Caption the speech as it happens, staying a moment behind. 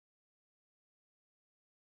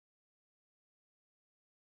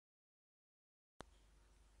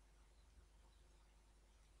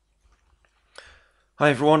Hi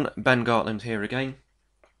everyone, Ben Gartland here again.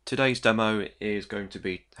 Today's demo is going to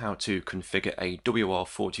be how to configure a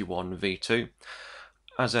WR41 v2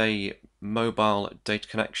 as a mobile data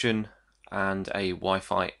connection and a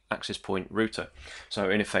Wi-Fi access point router. So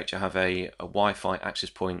in effect you have a Wi-Fi access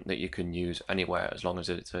point that you can use anywhere as long as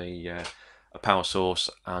it's a power source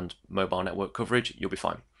and mobile network coverage, you'll be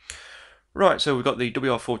fine. Right, so we've got the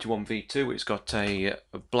WR41 v2, it's got a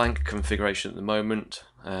blank configuration at the moment.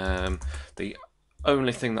 The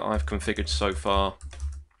only thing that I've configured so far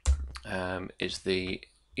is the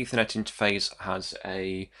Ethernet interface has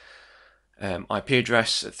a IP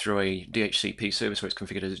address through a Dhcp server, so it's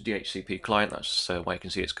configured as a Dhcp client. That's where you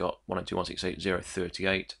can see it's got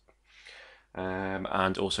 192.168.0.38.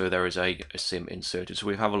 And also there is a SIM inserted. So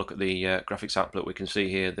we have a look at the graphics output. We can see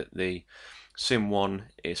here that the SIM1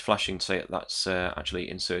 is flashing to say that that's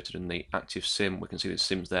actually inserted in the active SIM. We can see the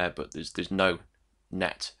SIM's there, but there's no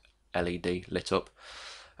net LED lit up.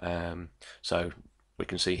 So we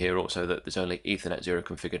can see here also that there's only Ethernet 0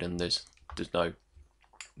 configured and there's no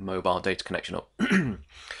mobile data connection up.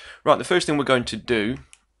 Right, the first thing we're going to do,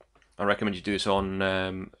 I recommend you do this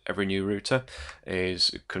on every new router, is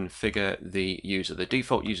configure the user. The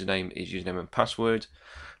default username is username and password.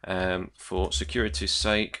 For security's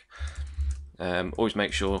sake, always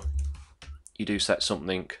make sure you do set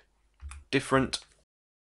something different,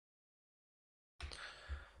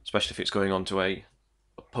 especially if it's going on to a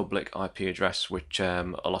public IP address, which a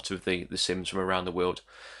lot of the SIMs from around the world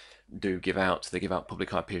do give out. They give out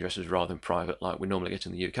public IP addresses rather than private like we normally get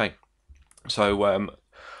in the UK. So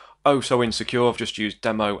oh so insecure, I've just used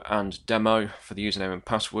demo and demo for the username and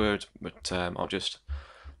password, but I'll just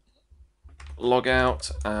log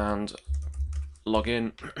out and log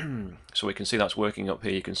in so we can see that's working up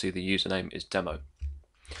here. You can see the username is demo.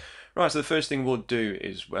 Right, so the first thing we'll do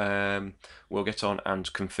is we'll get on and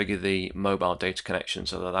configure the mobile data connection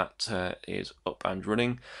so that is up and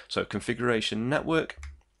running. So configuration network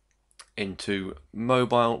into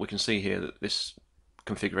mobile. We can see here that this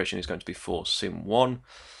configuration is going to be for SIM1.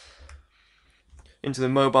 Into the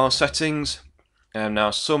mobile settings.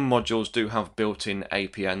 Now some modules do have built-in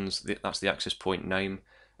APNs, that's the access point name.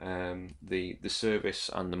 The service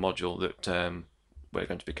and the module that we're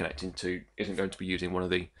going to be connecting to isn't going to be using one of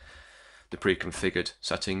the pre-configured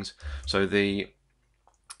settings. So the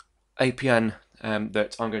APN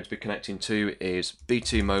that I'm going to be connecting to is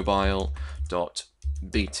bt.bt.com.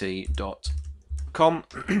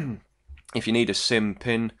 If you need a SIM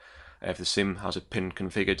pin, if the SIM has a pin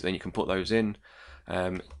configured, then you can put those in.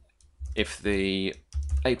 If the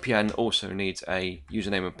APN also needs a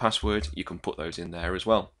username and password, you can put those in there as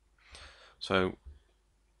well. So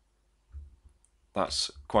that's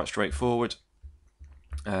quite straightforward.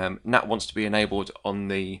 NAT wants to be enabled on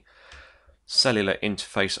the cellular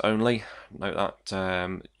interface only. Note that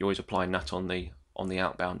you always apply NAT on the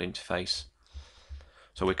outbound interface.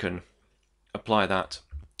 So we can apply that,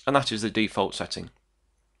 and that is the default setting.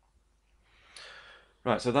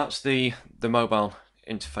 Right, so that's the mobile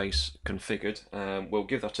interface configured. We'll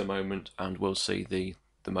give that a moment and we'll see the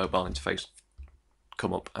mobile interface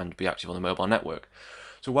come up and be active on the mobile network.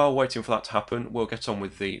 So while waiting for that to happen, we'll get on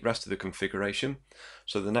with the rest of the configuration.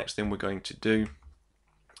 So the next thing we're going to do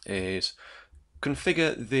is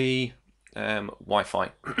configure the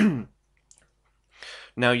Wi-Fi.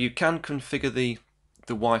 Now you can configure the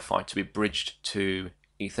Wi-Fi to be bridged to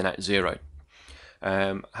Ethernet 0.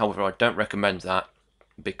 However, I don't recommend that,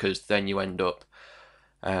 because then you end up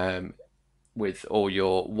with all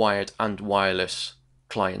your wired and wireless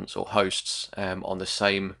clients or hosts on the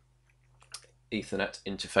same Ethernet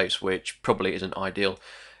interface, which probably isn't ideal.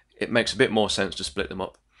 It makes a bit more sense to split them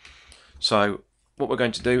up. So what we're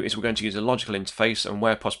going to do is we're going to use a logical interface, and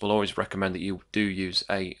where possible always recommend that you do use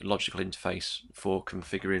a logical interface for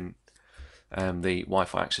configuring the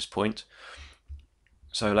Wi-Fi access point.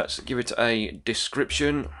 So let's give it a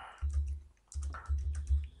description.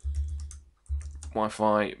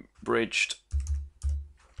 Wi-Fi bridged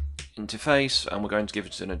interface, and we're going to give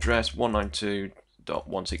it an address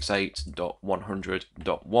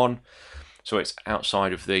 192.168.100.1, so it's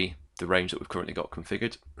outside of the range that we've currently got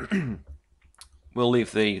configured. We'll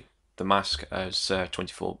leave the mask as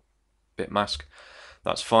 24-bit mask.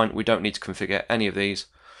 That's fine. We don't need to configure any of these.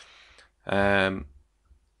 So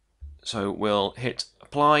we'll hit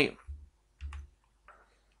apply,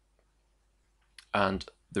 and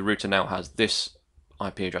the router now has this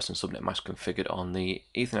IP address and subnet mask configured on the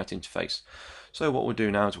Ethernet interface. So what we'll do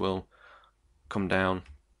now is we'll come down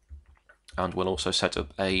and we'll also set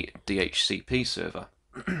up a Dhcp server.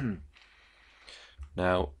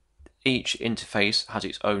 Now each interface has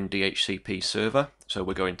its own Dhcp server, so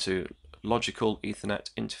we're going to logical Ethernet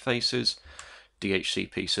interfaces,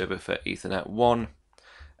 Dhcp Server for Ethernet 1,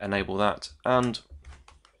 enable that, and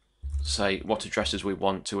say what addresses we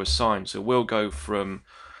want to assign. So we'll go from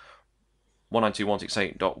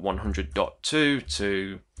 192.168.100.2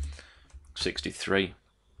 to 63.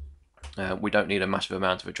 We don't need a massive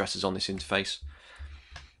amount of addresses on this interface.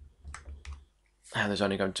 And there's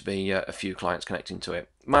only going to be a few clients connecting to it.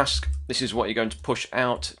 Mask, this is what you're going to push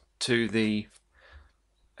out to the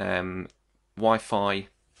Wi-Fi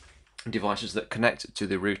devices that connect to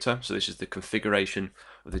the router. So this is the configuration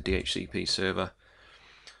of the DHCP server.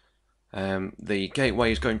 The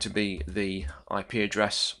gateway is going to be the IP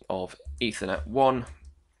address of Ethernet 1.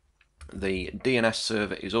 The DNS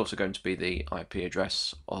server is also going to be the IP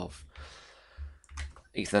address of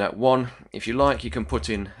Ethernet 1. If you like, you can put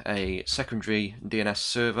in a secondary DNS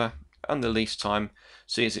server, and the lease time,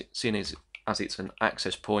 seeing as it's an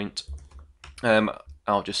access point,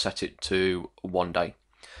 I'll just set it to 1 day.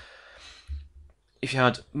 If you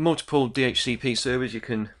had multiple DHCP servers, you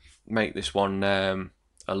can make this one a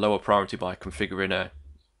lower priority by configuring a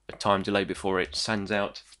time delay before it sends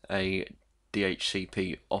out a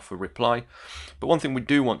DHCP offer reply. But one thing we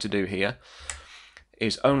do want to do here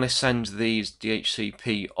is only send these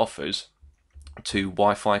DHCP offers to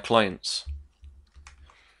Wi-Fi clients,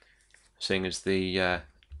 seeing as this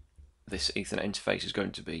Ethernet interface is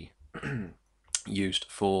going to be used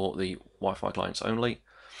for the Wi-Fi clients only.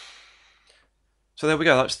 So there we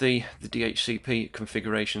go, that's the DHCP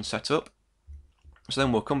configuration setup. So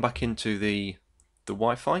then we'll come back into the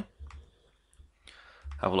Wi-Fi,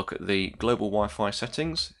 have a look at the global Wi-Fi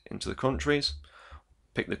settings, into the countries,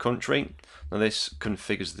 pick the country. Now this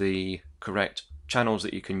configures the correct channels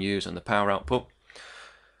that you can use and the power output.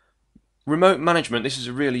 Remote management, this is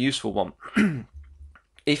a really useful one.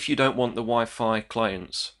 If you don't want the Wi-Fi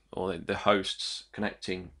clients or the hosts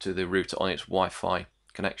connecting to the router on its Wi-Fi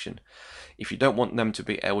connection, if you don't want them to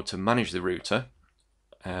be able to manage the router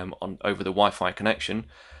over the Wi-Fi connection,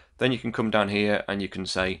 then you can come down here and you can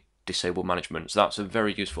say disable management. So that's a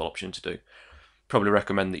very useful option to do. Probably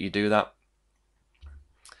recommend that you do that.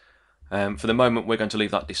 For the moment, we're going to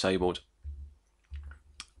leave that disabled.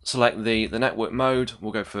 Select the network mode.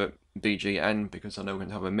 We'll go for BGN because I know we're going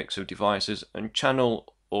to have a mix of devices, and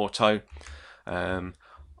channel auto. I'm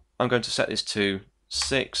going to set this to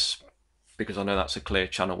 6 because I know that's a clear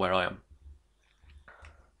channel where I am.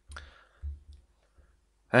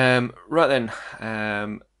 Right then,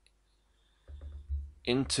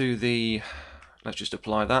 into the, let's just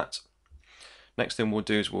apply that. Next thing we'll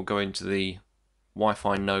do is we'll go into the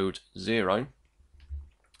Wi-Fi node 0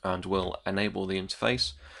 and we'll enable the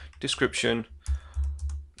interface. Description,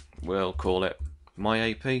 we'll call it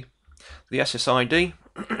myAP. The SSID,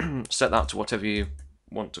 set that to whatever you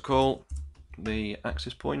want to call the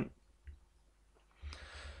access point.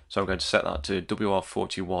 So I'm going to set that to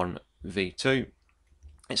WR41V2.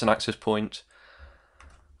 It's an access point,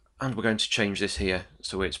 and we're going to change this here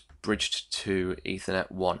so it's bridged to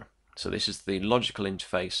Ethernet 1. So this is the logical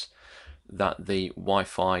interface that the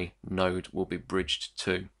Wi-Fi node will be bridged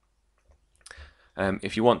to.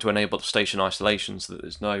 If you want to enable the station isolation so that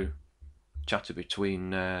there's no chatter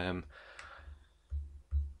between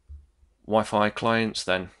Wi-Fi clients,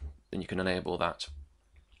 then you can enable that.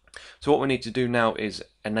 So what we need to do now is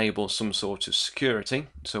enable some sort of security.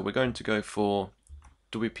 So we're going to go for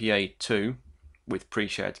WPA2 with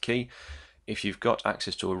pre-shared key. If you've got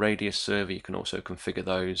access to a radius server, you can also configure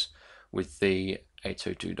those with the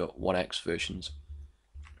 802.1x versions.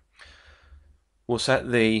 We'll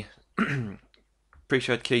set the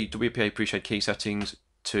pre-shared key, WPA pre-shared key settings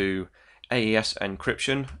to AES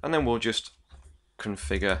encryption, and then we'll just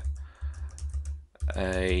configure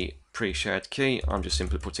a pre-shared key. I'm just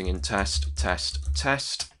simply putting in test, test,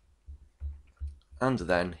 test, and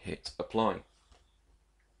then hit apply.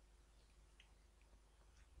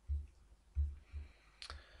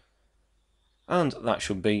 And that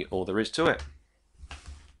should be all there is to it.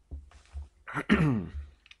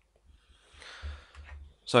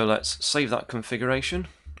 So let's save that configuration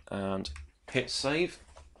and hit save.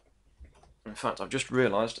 In fact, I've just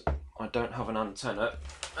realised I don't have an antenna,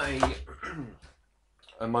 a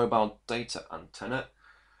mobile data antenna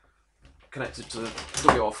connected to the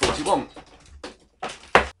WR41.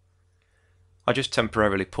 I just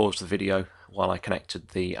temporarily paused the video while I connected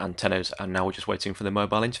the antennas, and now we're just waiting for the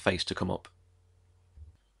mobile interface to come up.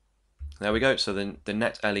 There we go, so then the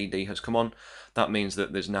net LED has come on. That means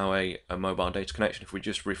that there's now a mobile data connection. If we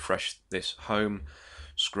just refresh this home,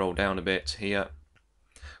 scroll down a bit here,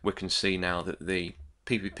 we can see now that the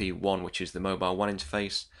PPP1, which is the mobile WAN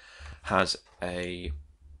interface, has a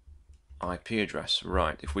IP address.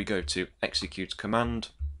 Right, if we go to execute command,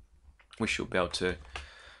 we should be able to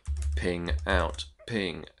ping out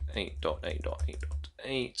ping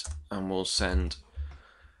 8.8.8.8 and we'll send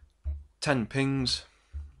 10 pings.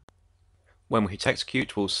 When we hit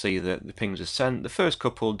execute, we'll see that the pings are sent. The first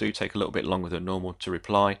couple do take a little bit longer than normal to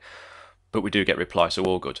reply, but we do get reply, so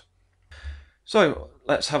all good. So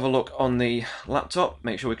let's have a look on the laptop,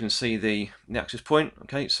 make sure we can see the access point.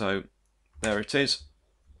 Okay, so there it is,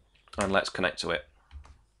 and let's connect to it.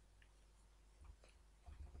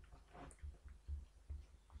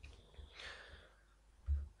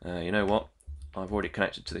 You know what? I've already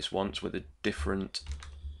connected to this once with a different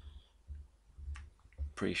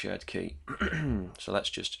pre-shared key. So let's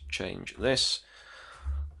just change this,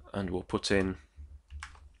 and we'll put in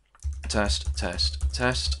test, test,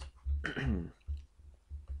 test.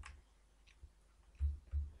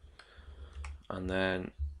 And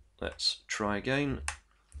then let's try again.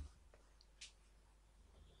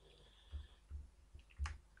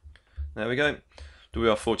 There we go.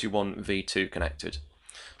 WR41 V2 connected.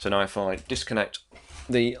 So now if I disconnect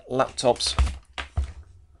the laptop's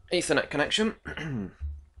Ethernet connection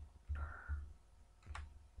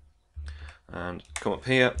and come up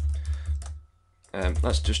here,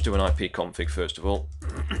 let's just do an IP config first of all,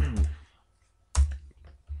 and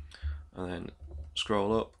then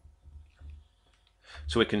scroll up.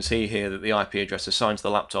 So we can see here that the IP address assigned to the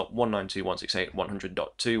laptop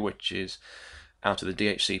 192.168.100.2, which is out of the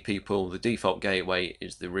DHCP pool. The default gateway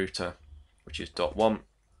is the router, which is .1.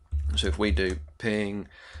 So if we do ping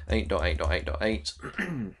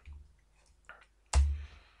 8.8.8.8,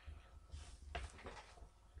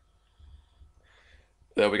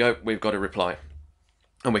 there we go, we've got a reply.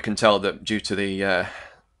 And we can tell that due to the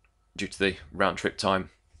round trip time,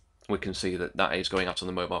 we can see that that is going out on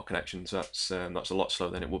the mobile connection. So that's a lot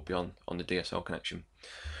slower than it would be on the DSL connection.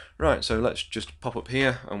 Right, so let's just pop up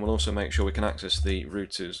here, and we'll also make sure we can access the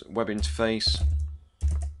Reuters Web Interface.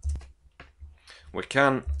 We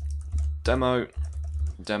can demo,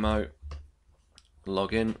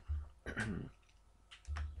 log in.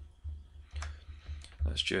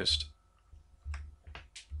 Let's just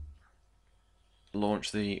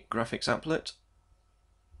launch the graphics applet.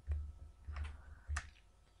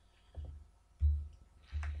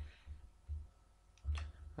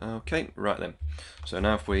 Okay, right then. So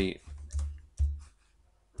now if we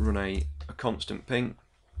run a constant ping,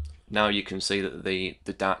 now you can see that the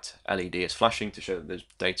DAT LED is flashing to show that there's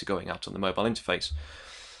data going out on the mobile interface.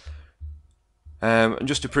 And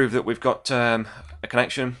just to prove that we've got a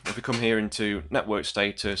connection, if we come here into network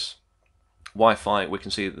status, Wi-Fi, we can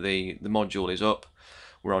see that the module is up.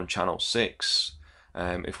 We're on channel 6.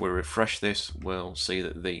 If we refresh this, we'll see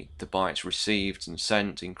that the bytes received and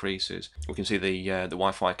sent increases. We can see the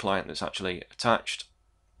Wi-Fi client that's actually attached.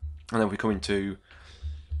 And then if we come into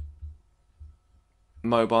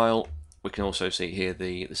mobile, we can also see here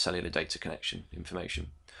the cellular data connection information.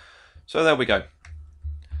 So there we go.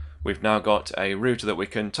 We've now got a router that we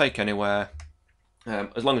can take anywhere.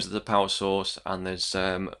 As long as there's a power source and there's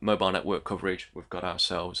mobile network coverage, we've got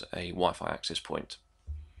ourselves a Wi-Fi access point.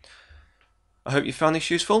 I hope you found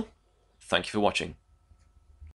this useful. Thank you for watching.